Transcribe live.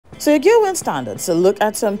So your girl went standard to look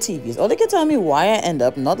at some TVs. Or they can tell me why I end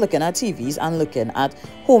up not looking at TVs and looking at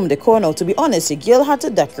home decor. Now, to be honest, your girl had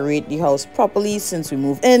to decorate the house properly since we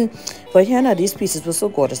moved in. But here now, these pieces were so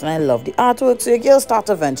gorgeous and I love the artwork. So your girl started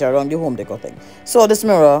to venture around the home decor thing. Saw this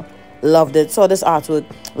mirror, loved it. Saw this artwork,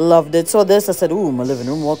 loved it. Saw this, I said, ooh, my living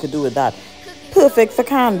room, what could do with that? Perfect for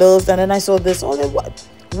candles. And then I saw this, all like, what?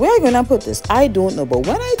 Where are you gonna put this? I don't know. But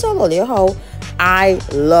when I tell all you how I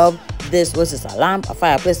love this, was this a lamp, a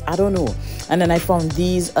fireplace? I don't know. And then I found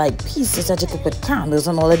these like pieces that you could put candles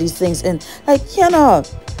and all of these things in. Like, you know,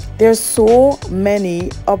 there's so many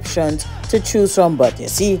options to choose from. But you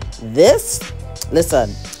see, this,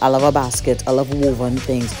 listen, I love a basket. I love woven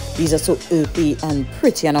things. These are so earthy and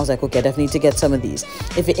pretty. And I was like, okay, I definitely need to get some of these.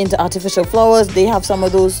 If you're into artificial flowers, they have some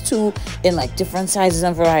of those too in like different sizes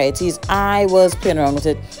and varieties. I was playing around with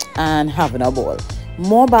it and having a ball.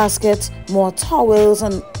 More baskets, more towels,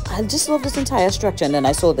 and I just love this entire structure. And then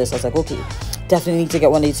I saw this. I was like, okay, definitely need to get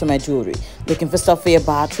one of these for my jewelry. Looking for stuff for your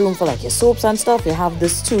bathroom, for like your soaps and stuff. You have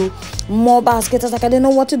this too. More baskets. I was like, I didn't know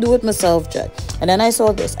what to do with myself, Jet. And then I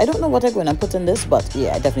saw this. I don't know what I'm going to put in this, but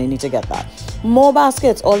yeah, I definitely need to get that. More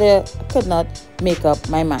baskets. All there, I could not make up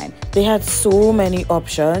my mind. They had so many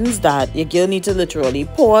options that your girl need to literally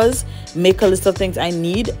pause, make a list of things I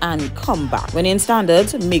need, and come back. When you're in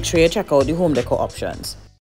standard, make sure you check out the home decor options.